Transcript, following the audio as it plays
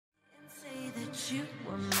you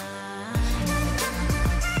were mine.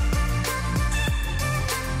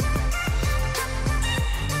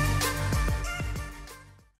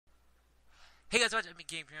 Hey guys, what's up? I'm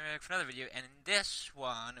GamerTag for another video, and in this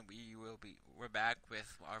one we're back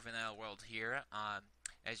with our vanilla world here.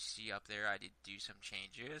 As you see up there, I did do some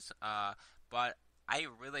changes. But I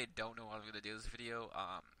really don't know what I'm gonna do this video.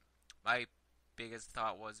 My biggest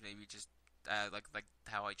thought was maybe just like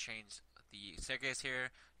how I changed the staircase here,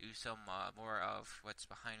 do some more of what's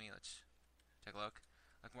behind me. Let's take a look.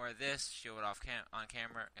 Like more of this, show it on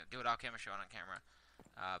camera, do it off camera, show it on camera.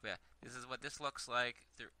 But yeah, this is what this looks like.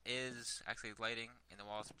 There is actually lighting in the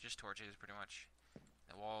walls, just torches pretty much.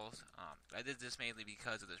 The walls. I did this mainly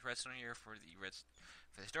because of this redstone here for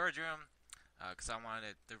the storage room. Because I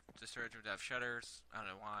wanted the storage room to have shutters. I don't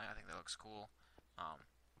know why. I think that looks cool. I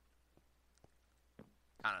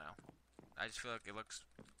don't know. I just feel like it looks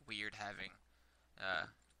weird having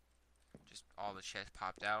just all the chests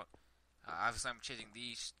popped out. Obviously, I'm changing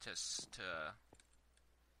these to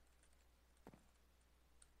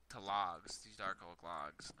logs, these dark oak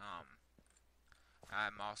logs.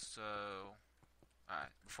 I'm also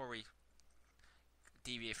before we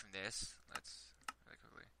deviate from this, let's really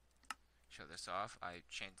quickly show this off. I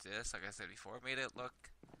changed this, like I said before, made it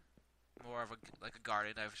look more of a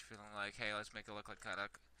garden. I was feeling like, hey, let's make it look like kind of.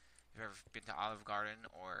 If you've ever been to Olive Garden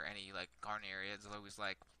or any like garden area, there's always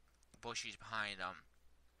like bushes behind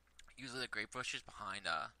usually the grape bushes behind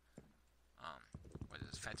what is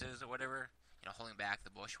this, fences or whatever. You know, holding back the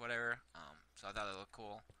bush, whatever. So I thought it looked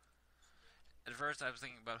cool. At first, I was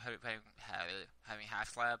thinking about having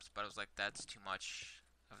half slabs, but I was like, that's too much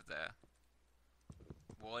of the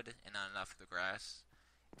wood and not enough of the grass.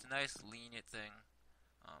 It's a nice, lenient thing.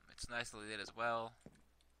 It's nicely lit as well.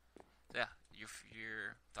 So yeah,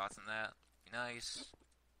 your thoughts on that? Be nice.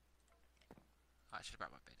 Oh, I should have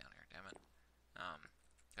brought my bed down here. Damn it.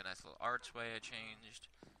 Got a nice little archway I changed.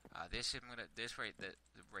 This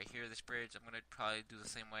right here, this bridge, I'm gonna probably do the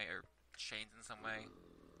same way or change in some way.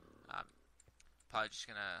 Probably just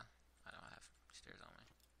gonna, I don't have stairs on me.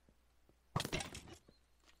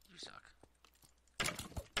 You suck.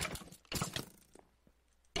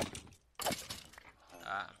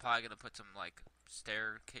 I'm probably gonna put some like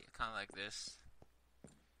staircase, kind of like this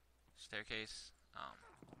staircase.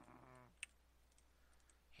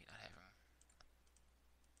 Hate not having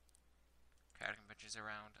crafting benches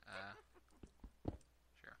around.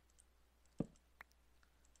 Sure.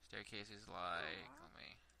 Staircases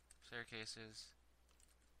staircases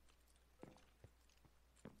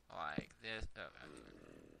like this.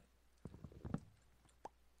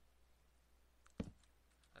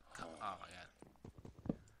 Oh my god.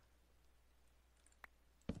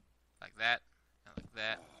 Like that, and like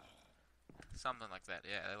that. Something like that.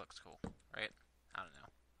 Yeah, that looks cool, right? I don't know.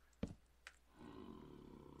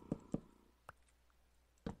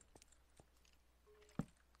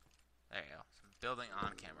 There you go. Some building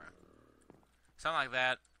on camera. Something like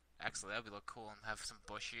that. Actually, that would look cool and have some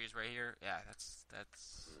bushes right here. Yeah, that's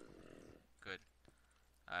good.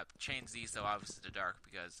 Change these though, obviously to dark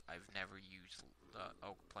because I've never used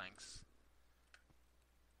oak planks.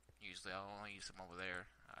 Usually, I'll only use them over there.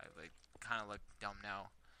 They kind of look dumb now.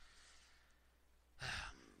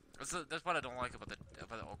 That's what I don't like about the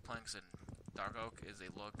oak planks and dark oak is they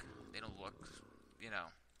don't look, you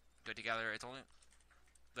know, good together. It's only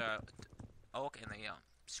the oak and the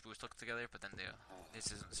spruce look together, but then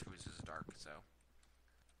this isn't spruce, this is dark, so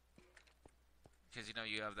because you know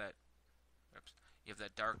you have that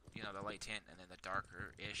dark, you know, the light tint and then the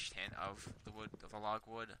darker-ish tint of the wood, of the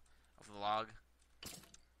log.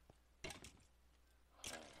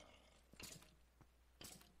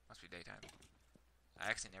 Must be daytime. I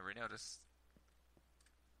actually never noticed.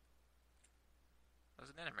 There's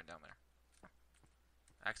an enderman down there.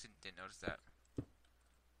 I actually didn't notice that.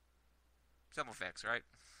 Simple fix, right?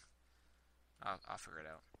 I'll figure it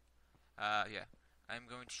out. Yeah. I'm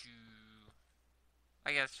going to,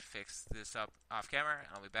 I guess, fix this up off camera, and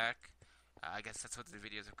I'll be back. I guess that's what the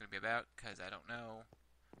videos are going to be about, because I don't know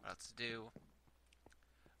what else to do.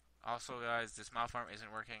 Also, guys, this mob farm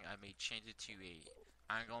isn't working. I may change it to a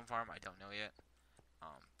iron golem farm. I don't know yet.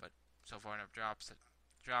 But so far enough dropped, and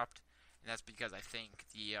that's because I think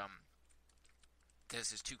the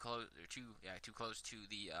this is too close to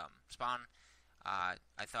the spawn. I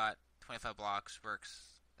thought 25 blocks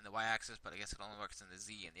works in the y-axis, but I guess it only works in the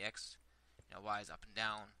z and the x. You know, y is up and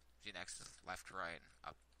down, z and x is left to right, and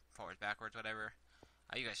up, forwards, backwards, whatever.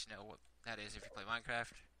 You guys should know what that is if you play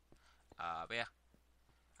Minecraft. But yeah,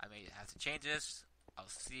 I may have to change this. I'll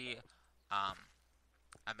see.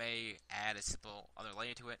 I may add a simple other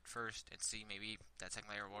layer to it first and see maybe that second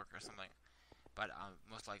layer will work or something. but I'm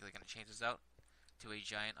most likely going to change this out to a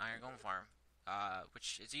giant iron golem farm,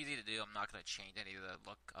 which is easy to do. I'm not going to change any of the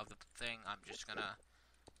look of the thing. I'm just going to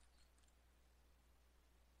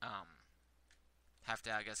have to,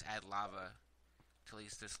 I guess, add lava to at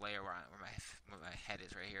least this layer where my head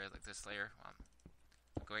is right here, like this layer.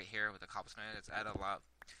 Go right here with the cobblestone. Let's add a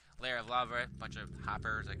layer of lava, a bunch of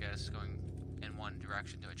hoppers, I guess, going in one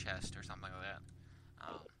direction to a chest or something like that.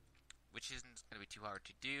 Which isn't going to be too hard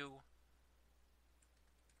to do.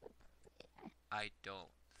 I don't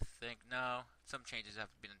think. No, some changes have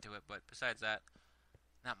been into it, but besides that,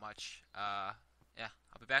 not much. Yeah,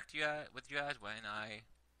 I'll be back to you with you guys when I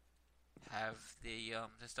have the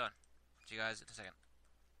this done. See you guys in a second.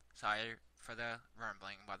 Sorry for the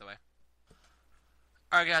rambling, by the way.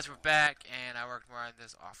 Alright guys, we're back, and I worked more on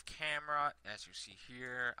this off camera. As you see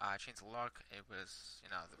here, I changed the look. It was,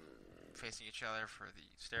 facing each other for the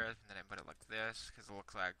stairs, and then I put it like this, because it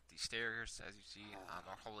looks like the stairs, as you see,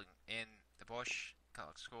 are holding in the bush.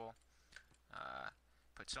 Kind of looks cool.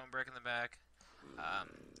 Put stone brick in the back.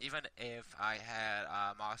 Even if I had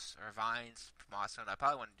moss or vines, moss stone, I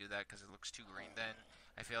probably wouldn't do that, because it looks too green then.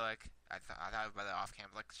 I feel like, I thought about that off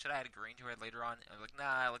camera, like, should I add green to it later on? And I was like,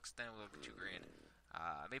 nah, it looks too green.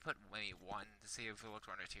 I may put maybe one to see if it looks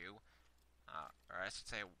one or two, or I should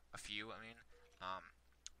say a few.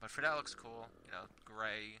 But for that, it looks cool.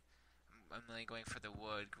 Gray. I'm really going for the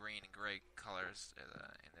wood, green, and gray colors in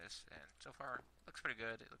this, and so far, it looks pretty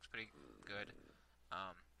good. It looks pretty good.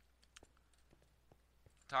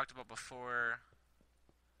 Talked about before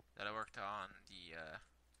that I worked on the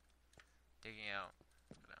digging out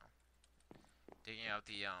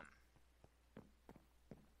the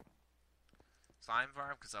slime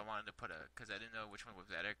farm, because I wanted to because I didn't know which one was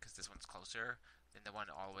better, because this one's closer than the one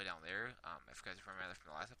all the way down there. If you guys remember that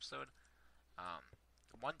from the last episode.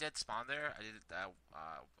 One did spawn there. I did that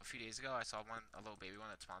a few days ago. I saw a little baby one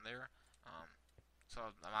that spawned there. So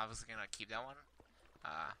I'm obviously gonna keep that one.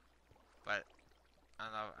 But I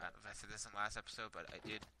don't know if I said this in the last episode, but I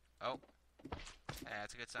did. Oh, yeah,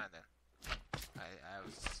 that's a good sign then. I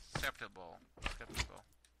was skeptical.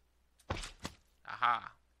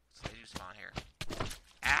 Aha! So they do spawn here.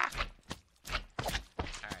 Ah!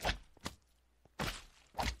 Alright.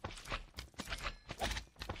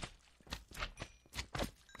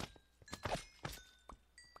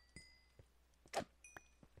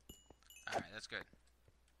 Alright, that's good.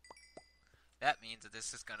 That means that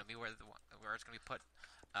this is going to be where it's going to be put.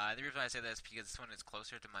 The reason why I say that is because this one is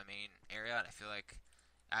closer to my main area, and I feel like,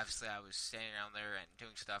 obviously, I was standing around there and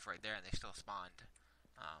doing stuff right there, and they still spawned.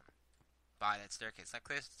 By that staircase. Like,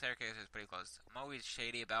 this staircase is pretty close. I'm always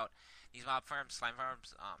shady about these mob farms, slime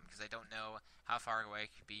farms, because I don't know how far away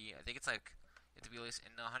it could be. I think it's like, you have to be at least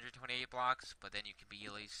in the 128 blocks, but then you can be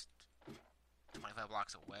at least 25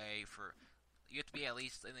 blocks away you have to be at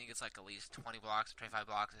least, I think it's like at least 20 blocks, 25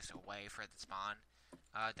 blocks away for it to spawn,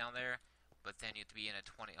 down there, but then you have to be in a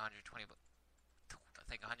 120, I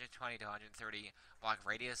think 120 to 130 block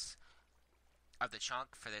radius of the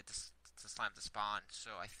chunk for it to slime to spawn,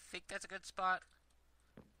 so I think that's a good spot.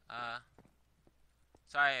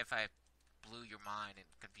 Sorry if I blew your mind and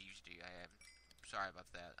confused you. I am sorry about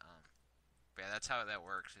that. But yeah, that's how that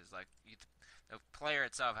works. Is like the player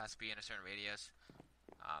itself has to be in a certain radius.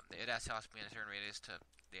 It has to be in a certain radius to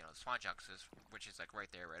the spawn chunks, which is like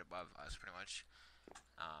right there, right above us, pretty much.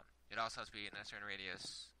 It also has to be in a certain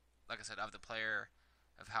radius, like I said, of the player,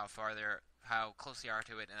 of how close they are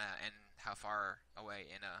to it, and how far away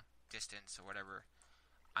in a distance or whatever.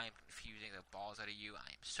 I am confusing the balls out of you. I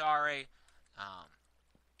am sorry.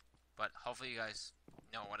 But hopefully you guys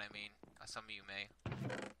know what I mean. Some of you may.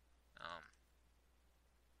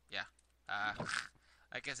 Yeah.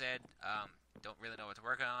 Like I said, don't really know what to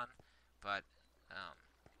work on, but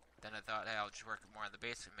then I thought, hey, I'll just work more on the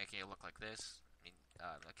base and making it look like this.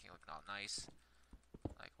 Making it look all nice.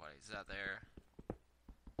 Like, what is that there?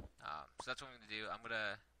 So that's what I'm going to do. I'm going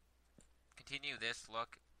to continue this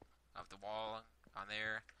look of the wall on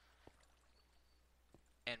there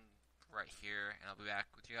and right here, and I'll be back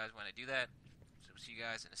with you guys when I do that. So see you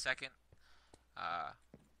guys in a second.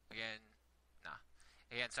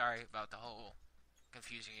 Again, sorry about the whole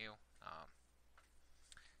confusing you.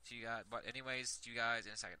 See you guys, but anyways, see you guys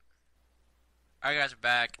in a second. Alright guys, we're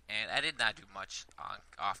back, and I did not do much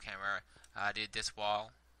off camera. I did this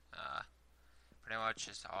wall, pretty much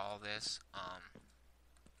just all this.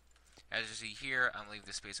 As you see here, I'm leaving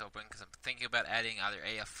this space open because I'm thinking about adding either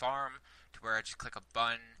a farm to where I just click a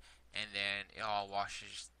button and then it all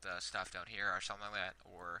washes the stuff down here or something like that,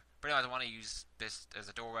 or pretty much I want to use this as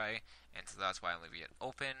a doorway, and so that's why I'm leaving it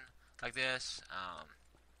open like this.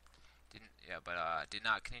 did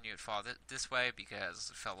not continue to fall this way because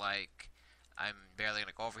it felt like I'm barely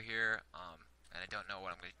gonna go over here, and I don't know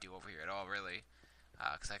what I'm gonna do over here at all, really,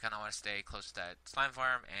 because I kind of want to stay close to that slime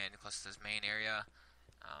farm and close to this main area.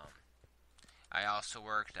 Um, I also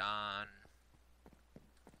worked on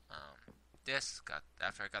this.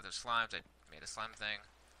 After I got those slimes, I made a slime thing.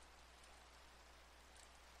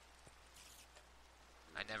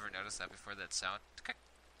 I never noticed that before. That sound.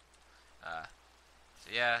 So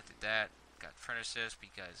yeah, did that. Got furnaces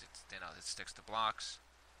because it's it sticks to blocks.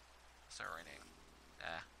 Start raining.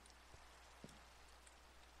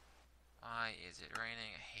 Why is it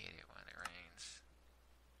raining? I hate it when it rains.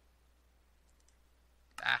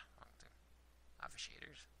 Wrong thing. I have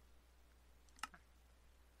shaders.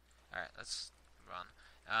 Alright, let's move on.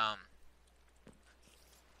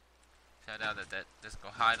 Found out that doesn't go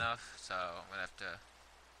high enough, so I'm gonna have to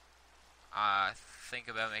think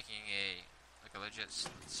about making a legit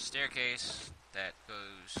staircase that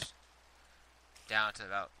goes down to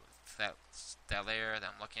about that layer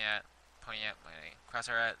that I'm looking at, pointing at my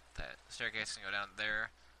crosshair at. That staircase can go down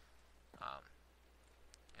there. Um,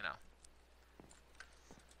 you know,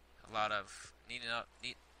 a lot of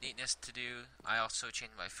neatness to do. I also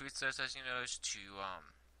changed my food source, as you noticed, to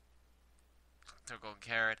golden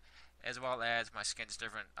carrot, as well as my skin's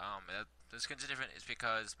different. The skin's different is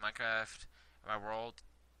because Minecraft, my world,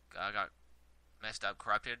 got messed up,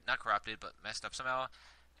 not corrupted, but messed up somehow.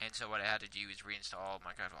 And so what I had to do is reinstall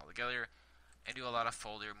Minecraft altogether and do a lot of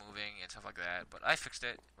folder moving and stuff like that. But I fixed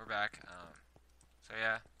it. We're back. So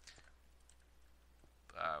yeah,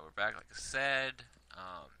 we're back, like I said.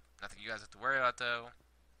 Nothing you guys have to worry about though.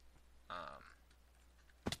 Ow.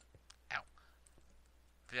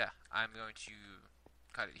 But yeah, I'm going to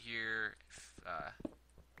cut it here.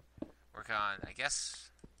 Work on, I guess,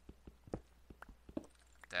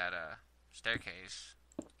 that staircase.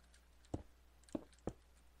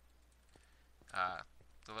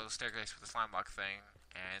 The little staircase with the slime block thing,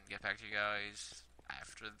 and get back to you guys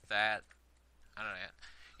after that. I don't know yet.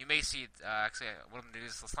 You may see, actually, what I'm going to do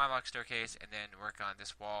is the slime block staircase, and then work on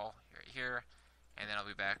this wall right here, and then I'll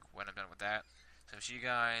be back when I'm done with that. So see you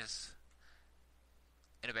guys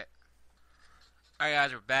in a bit. Alright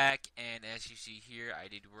guys, we're back, and as you see here, I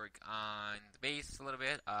did work on the base a little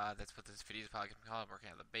bit. That's what this video is probably going to be called,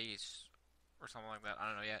 working on the base, or something like that, I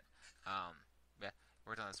don't know yet. Yeah,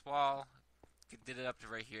 worked on this wall, did it up to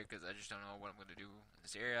right here, because I just don't know what I'm going to do in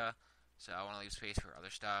this area, so I want to leave space for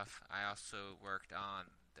other stuff. I also worked on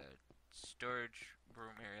the storage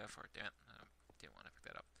room area for, didn't want to pick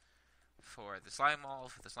that up, for the slime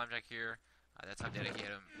wall, for the slime jack here. That's how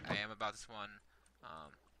dedicated I am about this one.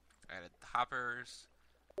 I added the hoppers.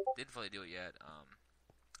 Didn't fully do it yet.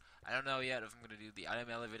 I don't know yet if I'm going to do the item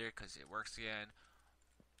elevator because it works again.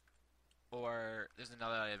 Or there's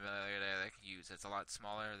another item elevator that I can use that's a lot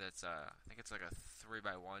smaller. That's I think it's like a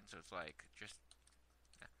 3x1, so it's like just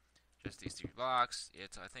these 3 blocks.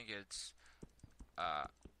 I think it's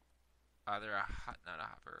either not a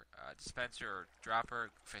hopper, dispenser or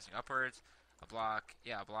dropper facing upwards, a block,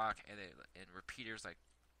 and repeaters like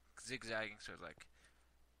zigzagging, so it's like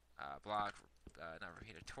block, not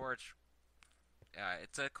repeater, torch.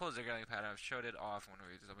 It's a cool zigzagging pattern. I've showed it off one of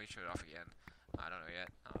these. Let me show it off again. I don't know yet.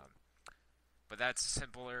 But that's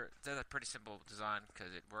simpler. That's a pretty simple design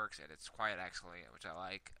because it works and it's quiet actually, which I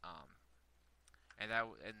like. And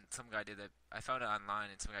some guy did that. I found it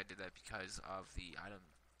online, and some guy did that because of the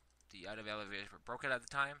item elevators were broken at the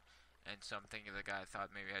time. And so I'm thinking the guy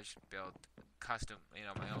thought maybe I should build custom,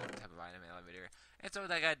 my own type of item elevator. And so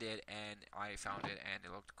that guy did, and I found it, and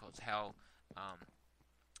it looked cool as hell.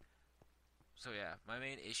 So yeah, my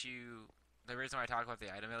main issue, the reason why I talk about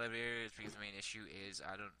the item elevator is because the main issue is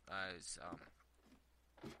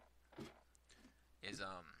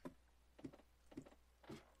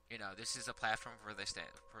this is a platform where they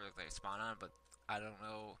spawn on, but I don't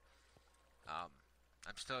know.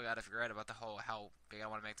 I'm still gotta figure out about the whole how big I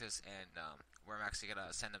want to make this, and where I'm actually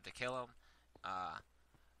gonna send them to kill them.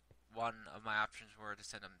 One of my options were to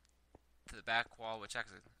send them to the back wall, which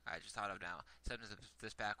actually I just thought of now. Send them to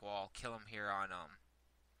this back wall, kill them here on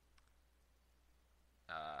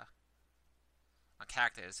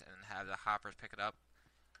cactus, and have the hoppers pick it up.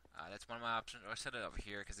 That's one of my options. Or set it over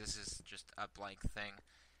here because this is just a blank thing.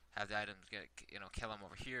 Have the items kill them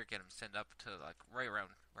over here, get them sent up to like right around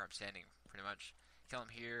where I'm standing, pretty much. Kill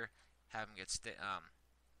them here, have them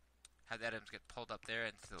have the items get pulled up there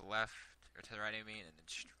and to the left or to the right, I mean, and then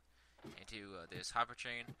into this hopper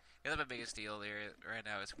chain. That's my biggest deal there right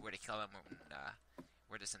now is where to kill them,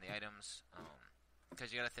 where to send the items.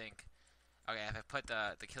 Because you gotta think, okay, if I put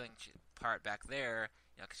the killing part back there,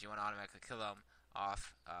 because you want to automatically kill them,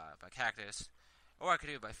 off by cactus, or I could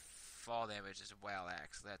do it by fall damage as well.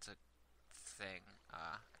 Axe. That's a thing.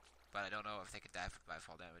 But I don't know if they could die by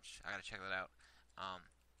fall damage. I gotta check that out. I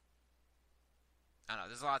don't know.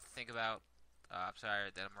 There's a lot to think about. I'm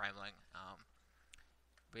sorry that I'm rambling.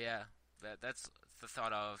 But yeah, that's the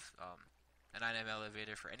thought of an item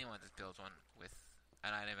elevator for anyone that builds one with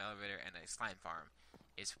an item elevator and a slime farm.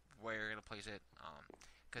 Is where you're gonna place it.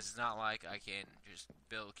 Because it's not like I can just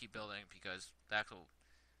keep building, because the actual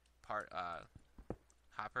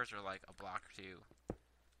hoppers are like a block or two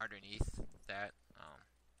underneath that.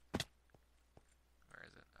 Where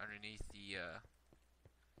is it? Underneath the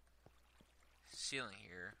ceiling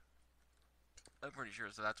here. I'm pretty sure,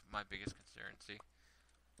 so that's my biggest concern. See,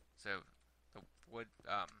 so the wood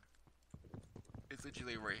it's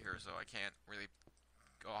literally right here, so I can't really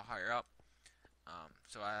go higher up.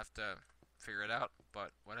 So I have to figure it out,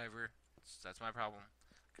 but whatever. That's my problem.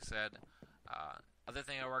 Like I said, other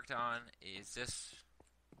thing I worked on is this.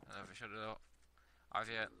 I don't know if I showed it off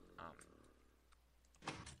yet.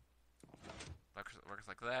 Works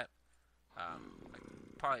like that. I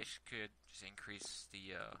probably could just increase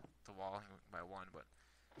the wall by one, but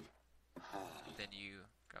then you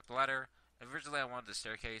grab the ladder. Originally I wanted the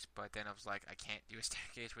staircase, but then I was like, I can't do a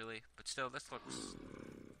staircase really. But still, this looks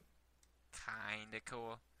kinda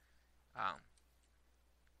cool. I'm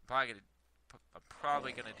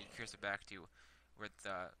probably gonna decrease it back to where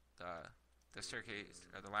the staircase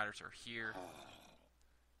or the ladders are here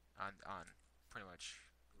on pretty much.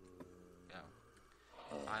 You know,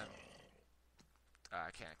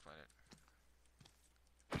 I can't explain it.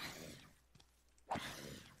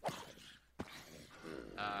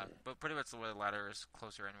 But pretty much the way the ladder is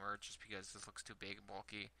closer inward, just because this looks too big and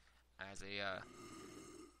bulky as a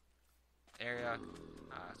area.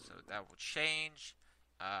 So that will change.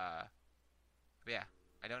 But yeah,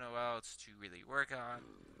 I don't know what else to really work on.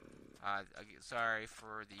 Sorry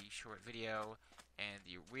for the short video and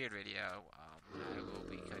the weird video. I will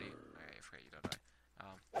be cutting. Alright, I forget you don't die.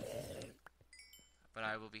 But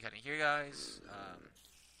I will be cutting here, guys.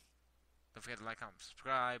 Don't forget to like, comment,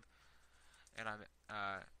 subscribe. And I'm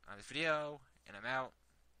on this video, and I'm out.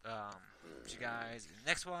 See you guys in the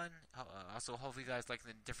next one. Also, hopefully you guys like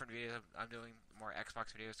the different videos I'm doing, more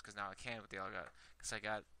Xbox videos, because now I can with the Elgato. Because I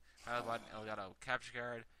got my button, Elgato capture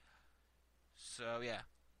card. So yeah,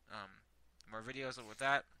 more videos with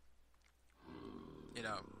that. You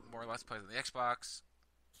know, more Let's Plays on the Xbox.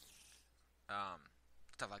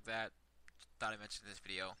 Stuff like that. Thought I mentioned in this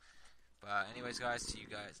video. But anyways, guys, see you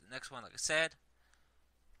guys in the next one. Like I said,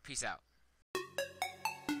 peace out.